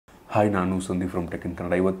Hi, ನಾನು Sandeep from tech in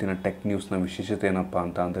Kannada. ಇವತ್ತಿನ tech ನ್ಯೂಸ್ನ ವಿಶೇಷತೆ ಏನಪ್ಪ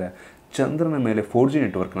ಅಂತ ಅಂದರೆ, ಚಂದ್ರನ ಮೇಲೆ 4G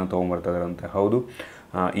ನೆಟ್ವರ್ಕ್ನ ತೊಗೊಂಬರ್ತಾ ಇದ್ದಾರಂತೆ. ಹೌದು,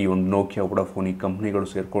 ಈ ಒಂದು ನೋಕಿಯಾ, ವೋಡಾಫೋನ್ ಈ ಕಂಪ್ನಿಗಳು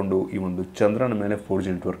ಸೇರಿಕೊಂಡು ಈ ಒಂದು ಚಂದ್ರನ ಮೇಲೆ 4G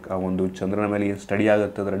ನೆಟ್ವರ್ಕ್, ಆ ಒಂದು ಚಂದ್ರನ ಮೇಲೆ ಏನು ಸ್ಟಡಿ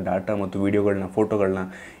ಆಗುತ್ತೆ ಅದರ ಡಾಟಾ ಮತ್ತು ವೀಡಿಯೋಗಳನ್ನ, ಫೋಟೋಗಳನ್ನ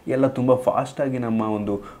ಎಲ್ಲ ತುಂಬ ಫಾಸ್ಟಾಗಿ ನಮ್ಮ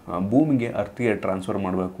ಒಂದು ಭೂಮಿಗೆ ಅರ್ತಿಗೆ ಟ್ರಾನ್ಸ್ಫರ್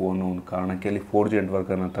ಮಾಡಬೇಕು ಅನ್ನೋ ಒಂದು ಕಾರಣಕ್ಕೆ ಅಲ್ಲಿ 4G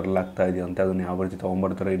ನೆಟ್ವರ್ಕನ್ನು ತರಲಾಗ್ತಾ ಇದೆ ಅಂತ. ಅದನ್ನು ಯಾವ ರೀತಿ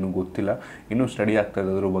ತೊಗೊಂಬರ್ತಾರೆ ಇನ್ನೂ ಗೊತ್ತಿಲ್ಲ, ಇನ್ನೂ ಸ್ಟಡಿ ಆಗ್ತಾ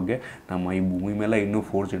ಇದೆ ಅದ್ರ ಬಗ್ಗೆ. ನಮ್ಮ ಈ ಭೂಮಿ ಮೇಲೆ ಇನ್ನೂ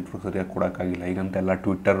 4G ನೆಟ್ವರ್ಕ್ ಸರಿಯಾಗಿ ಕೊಡೋಕ್ಕಾಗಿಲ್ಲ. ಈಗಂತ ಎಲ್ಲ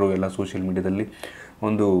ಟ್ವಿಟ್ಟರು ಎಲ್ಲ ಸೋಷಿಯಲ್ ಮೀಡ್ಯಾದಲ್ಲಿ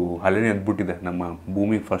ಒಂದು ಅಲೆನೇ ಎದ್ಬಿಟ್ಟಿದೆ, ನಮ್ಮ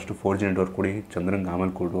ಭೂಮಿಗೆ ಫಸ್ಟು 4G ನೆಟ್ವರ್ಕ್ ಕೊಡಿ, ಚಂದ್ರಂಗೆ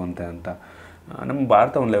ಆಮೇಲೆ ಕೊಡುವಂತೆ ಅಂತ. ನಮ್ಮ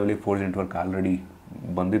ಭಾರತ ಒಂದು ಲೆವೆಲಿಗೆ 4G ನೆಟ್ವರ್ಕ್ ಆಲ್ರೆಡಿ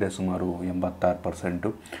ಬಂದಿದೆ, ಸುಮಾರು 86%.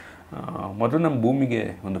 ಮೊದಲು ನಮ್ಮ ಭೂಮಿಗೆ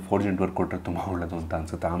ಒಂದು 4G ನೆಟ್ವರ್ಕ್ ಕೊಟ್ಟರೆ ತುಂಬ ಒಳ್ಳೆಯದು ಅಂತ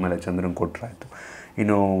ಅನಿಸುತ್ತೆ, ಆಮೇಲೆ ಚಂದ್ರನ ಕೊಟ್ಟರೆ ಆಯಿತು.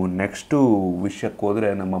 ಇನ್ನು ನೆಕ್ಸ್ಟು ವಿಷಯಕ್ಕೆ ಹೋದರೆ,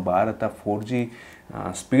 ನಮ್ಮ ಭಾರತ 4G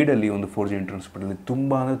ಸ್ಪೀಡಲ್ಲಿ ಒಂದು 4G ಇಂಟರ್ನೆಟ್ ಸ್ಪೀಡಲ್ಲಿ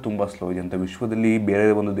ತುಂಬ ಅಂದರೆ ತುಂಬ ಸ್ಲೋ ಇದೆ ಅಂತ. ವಿಶ್ವದಲ್ಲಿ ಬೇರೆ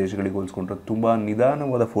ಒಂದು ದೇಶಗಳಿಗೆ ಹೋಲಿಸ್ಕೊಂಡ್ರೆ ತುಂಬ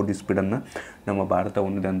ನಿಧಾನವಾದ 4G ಸ್ಪೀಡನ್ನು ನಮ್ಮ ಭಾರತ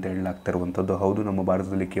ಹೊಂದಿದೆ ಅಂತ ಹೇಳಲಾಗ್ತಾ ಇರುವಂಥದ್ದು. ಹೌದು, ನಮ್ಮ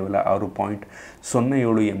ಭಾರತದಲ್ಲಿ ಕೇವಲ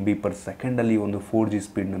 6.07 MB/s ಒಂದು 4G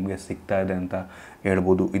ಸ್ಪೀಡ್ ನಮಗೆ ಸಿಗ್ತಾ ಇದೆ ಅಂತ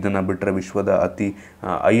ಹೇಳ್ಬೋದು. ಇದನ್ನು ಬಿಟ್ಟರೆ ವಿಶ್ವದ ಅತಿ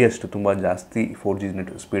ಹೈಯೆಸ್ಟ್ ತುಂಬ ಜಾಸ್ತಿ 4G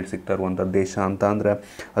ನೆಟ್ ಸ್ಪೀಡ್ ಸಿಗ್ತಾ ಇರುವಂಥ ದೇಶ ಅಂತ ಅಂದರೆ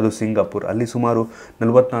ಅದು ಸಿಂಗಾಪುರ್. ಅಲ್ಲಿ ಸುಮಾರು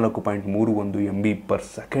 44.31 MB/s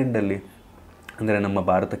ಅಂದರೆ ನಮ್ಮ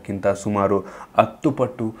ಭಾರತಕ್ಕಿಂತ ಸುಮಾರು 10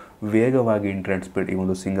 ಪಟ್ಟು ವೇಗವಾಗಿ ಇಂಟರ್ನೆಟ್ ಸ್ಪೀಡ್ ಈ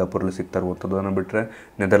ಒಂದು ಸಿಂಗಾಪುರಲ್ಲಿ ಸಿಗ್ತಾ ಇರುವಂಥದ್ದು. ಅದನ್ನು ಬಿಟ್ಟರೆ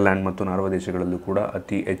ನೆದರ್ಲ್ಯಾಂಡ್ ಮತ್ತು ನಾರ್ವೆ ದೇಶಗಳಲ್ಲೂ ಕೂಡ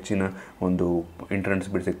ಅತಿ ಹೆಚ್ಚಿನ ಒಂದು ಇಂಟರ್ನೆಟ್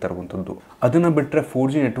ಸ್ಪೀಡ್ ಸಿಗ್ತಾ ಇರುವಂಥದ್ದು. ಅದನ್ನು ಬಿಟ್ಟರೆ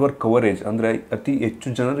 4G ನೆಟ್ವರ್ಕ್ ಕವರೇಜ್ ಅಂದರೆ ಅತಿ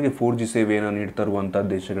ಹೆಚ್ಚು ಜನರಿಗೆ 4G ಸೇವೆಯನ್ನು ನೀಡ್ತಾ ಇರುವಂಥ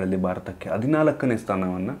ದೇಶಗಳಲ್ಲಿ ಭಾರತಕ್ಕೆ 14ನೇ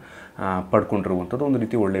ಸ್ಥಾನವನ್ನು ಪಡ್ಕೊಂಡಿರುವಂಥದ್ದು ಒಂದು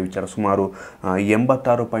ರೀತಿ ಒಳ್ಳೆಯ ವಿಚಾರ. ಸುಮಾರು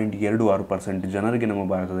 86.26% ಜನರಿಗೆ ನಮ್ಮ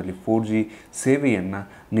ಭಾರತದಲ್ಲಿ 4G ಸೇವೆಯನ್ನು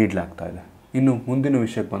ನೀಡಲಾಗ್ತಾ ಇದೆ. ಇನ್ನು ಮುಂದಿನ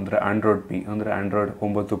ವಿಷಯಕ್ಕೆ ಬಂದರೆ ಆಂಡ್ರಾಯ್ಡ್ ಪಿ ಅಂದರೆ ಆಂಡ್ರಾಯ್ಡ್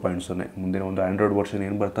 9.0 ಮುಂದಿನ ಒಂದು ಆಂಡ್ರಾಯ್ಡ್ ವರ್ಷನ್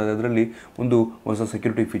ಏನು ಬರ್ತಾ ಇದೆ, ಅದರಲ್ಲಿ ಒಂದು ಹೊಸ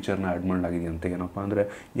ಸೆಕ್ಯೂರಿಟಿ ಫೀಚರ್ನ ಆ್ಯಡ್ ಮಾಡಲಾಗಿದೆ ಅಂತ. ಏನಪ್ಪ ಅಂದರೆ,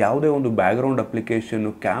 ಯಾವುದೇ ಒಂದು ಬ್ಯಾಕ್ಗ್ರೌಂಡ್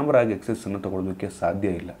ಅಪ್ಲಿಕೇಶನ್ನು ಕ್ಯಾಮ್ರಾಗೆ ಎಕ್ಸೆಸ್ಸನ್ನು ತೊಗೊಳೋದಕ್ಕೆ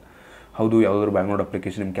ಸಾಧ್ಯ ಇಲ್ಲ. ಹೌದು, ಯಾವುದಾದ್ರು ಬ್ಯಾಕ್ಗ್ರೌಂಡ್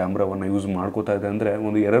ಅಪ್ಲಿಕೇಶನ್ ನಿಮ್ಮ ಕ್ಯಾಮ್ರಾವನ್ನು ಯೂಸ್ ಮಾಡ್ಕೋತಾ ಇದೆ ಅಂದರೆ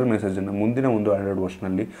ಒಂದು ಎರರ್ ಮೆಸೇಜನ್ನು ಮುಂದಿನ ಒಂದು ಆಂಡ್ರಾಯ್ಡ್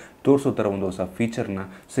ವರ್ಷನಲ್ಲಿ ತೋರಿಸೋ ಥರ ಒಂದು ಹೊಸ ಫೀಚರ್ನ,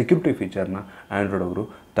 ಸೆಕ್ಯೂರಿಟಿ ಫೀಚರ್ನ ಆಂಡ್ರಾಯ್ಡ್ ಅವರು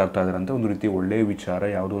ತರ್ತಾ ಇದ್ದಾರೆ ಅಂತ. ಒಂದು ರೀತಿ ಒಳ್ಳೆಯ ವಿಚಾರ.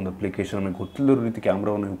 ಯಾವುದೋ ಒಂದು ಅಪ್ಲಿಕೇಶನ್ ನಮಗೆ ಗೊತ್ತಿಲ್ಲದ ರೀತಿ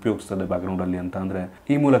ಕ್ಯಾಮ್ರಾವನ್ನು ಉಪಯೋಗಿಸ್ತದೆ ಬ್ಯಾಕ್ಗ್ರೌಂಡಲ್ಲಿ ಅಂತ ಅಂದರೆ,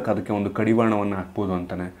 ಈ ಮೂಲಕ ಅದಕ್ಕೆ ಒಂದು ಕಡಿವಾಣವನ್ನು ಹಾಕ್ಬೋದು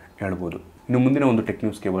ಅಂತಲೇ ಹೇಳ್ಬೋದು. ಇನ್ನು ಮುಂದಿನ ಒಂದು ಟೆಕ್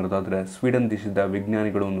ನ್ಯೂಸ್ಗೆ ಬರೋದಾದರೆ, ಸ್ವೀಡನ್ ದೇಶದ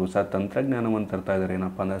ವಿಜ್ಞಾನಿಗಳು ಒಂದು ಹೊಸ ತಂತ್ರಜ್ಞಾನವನ್ನು ತರ್ತಾ ಇದ್ದಾರೆ.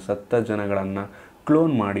 ಏನಪ್ಪ ಅಂದರೆ, ಸತ್ತ ಜನಗಳನ್ನು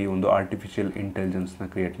ಕ್ಲೋನ್ ಮಾಡಿ ಒಂದು ಆರ್ಟಿಫಿಷಿಯಲ್ ಇಂಟೆಲಿಜೆನ್ಸ್ನ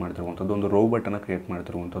ಕ್ರಿಯೇಟ್ ಮಾಡ್ತಿರುವಂಥದ್ದು, ಒಂದು ರೋಬೋಟನ್ನು ಕ್ರಿಯೇಟ್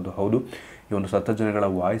ಮಾಡ್ತಿರುವಂಥದ್ದು. ಹೌದು, ಈ ಒಂದು ಸತ್ತ ಜನಗಳ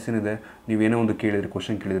ವಾಯ್ಸ್ ಏನಿದೆ, ನೀವೇನೋ ಒಂದು ಕೇಳಿದರೆ,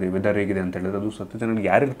 ಕ್ವಶನ್ ಕೇಳಿದರೆ ವೆದರ್ ಹೇಗಿದೆ ಅಂತ ಹೇಳಿದ್ರೆ, ಅದು ಸತ್ತ ಜನಗಳು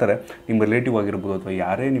ಯಾರಿರ್ತಾರೆ, ನಿಮ್ಮ ರಿಲೇಟಿವ್ ಆಗಿರ್ಬೋದು ಅಥವಾ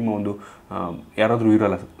ಯಾರೇ ನಿಮ್ಮ ಒಂದು ಯಾರಾದರೂ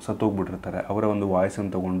ಇರೋಲ್ಲ, ಸತ್ತೋಗ್ಬಿಟ್ಟಿರ್ತಾರೆ, ಅವರ ಒಂದು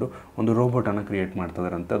ವಾಯ್ಸನ್ನು ತೊಗೊಂಡು ಒಂದು ರೋಬೋಟನ್ನು ಕ್ರಿಯೇಟ್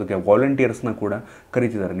ಮಾಡ್ತಿದ್ದಾರೆ ಅಂತ. ಅದಕ್ಕೆ ವಾಲಂಟಿಯರ್ಸ್ನ ಕೂಡ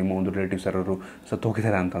ಕರೀತಿದ್ದಾರೆ. ನಿಮ್ಮ ಒಂದು ರಿಲೇಟಿವ್ಸ್ ಯಾರು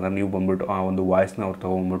ಸತ್ತೋಗಿದ್ದಾರೆ ಅಂತಂದ್ರೆ ನೀವು ಬಂದುಬಿಟ್ಟು ಆ ಒಂದು ವಾಯ್ಸ್ನ ಅವ್ರು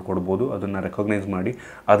ತೊಗೊಂಡ್ಬಿಟ್ಟು ಕೊಡ್ಬೋದು. ಅದನ್ನು ರೆಕಗ್ನೈಸ್ ಮಾಡಿ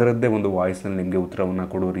ಅದರದ್ದೇ ಒಂದು ವಾಯ್ಸ್ನಲ್ಲಿ ನಿಮಗೆ ಉತ್ತರವನ್ನು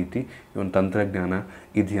ಕೊಡೋ ರೀತಿ ಈ ಒಂದು ತಂತ್ರಜ್ಞಾನ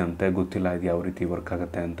ಇದೆಯಂತೆ. ಗೊತ್ತಿಲ್ಲ ಇದು ಯಾವ ರೀತಿ ವರ್ಕ್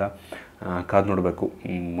ಆಗುತ್ತೆ ಅಂತ, ಕಾದು ನೋಡಬೇಕು.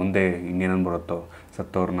 ಮುಂದೆ ಇನ್ನೇನೇನು ಬರುತ್ತೋ,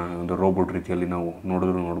 ಸತ್ತವ್ರನ್ನ ಒಂದು ರೋಬೋಟ್ ರೀತಿಯಲ್ಲಿ ನಾವು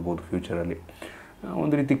ನೋಡ್ಬೋದು ಫ್ಯೂಚರಲ್ಲಿ.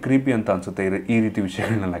 ಒಂದು ರೀತಿ ಕ್ರೀಪಿ ಅಂತ ಅನಿಸುತ್ತೆ ಈ ರೀತಿ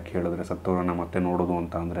ವಿಷಯಗಳನ್ನೆಲ್ಲ ಕೇಳಿದ್ರೆ. ಸತ್ತವ್ರನ್ನ ಮತ್ತೆ ನೋಡೋದು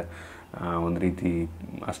ಅಂತ ಅಂದರೆ ಒಂದು ರೀತಿ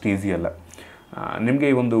ಅಷ್ಟು ಈಸಿ ಅಲ್ಲ. ನಿಮಗೆ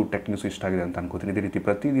ಈ ಒಂದು ಟೆಕ್ ನ್ಯೂಸ್ ಇಷ್ಟ ಆಗಿದೆ ಅಂತ ಅನ್ಕೋತೀನಿ. ಇದೇ ರೀತಿ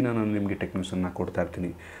ಪ್ರತಿದಿನ ನಾನು ನಿಮಗೆ ಟೆಕ್ ನ್ಯೂಸನ್ನು ಕೊಡ್ತಾ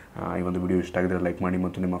ಇರ್ತೀನಿ. ಈ ಒಂದು ವಿಡಿಯೋ ಇಷ್ಟ ಆಗಿದ್ರೆ ಲೈಕ್ ಮಾಡಿ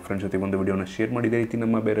ಮತ್ತು ನಿಮ್ಮ ಫ್ರೆಂಡ್ಸ್ ಜೊತೆ ಒಂದು ವಿಡಿಯೋನ ಶೇರ್ ಮಾಡಿ. ಇದೇ ರೀತಿ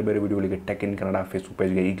ನಮ್ಮ ಬೇರೆ ಬೇರೆ ವಿಡಿಯೋಗಳಿಗೆ ಟೆಕ್ ಇನ್ ಕನ್ನಡ ಫೇಸ್ಬುಕ್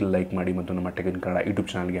ಪೇಜ್ಗೆ ಈಗಲೇ ಲೈಕ್ ಮಾಡಿ ಮತ್ತು ನಮ್ಮ ಟೆಕ್ ಇನ್ ಕನ್ನಡ ಯೂಟ್ಯೂಬ್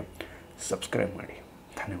ಚಾನಲ್ಗೆ ಸಬ್ಸ್ಕ್ರೈಬ್ ಮಾಡಿ.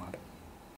 ಧನ್ಯವಾದ.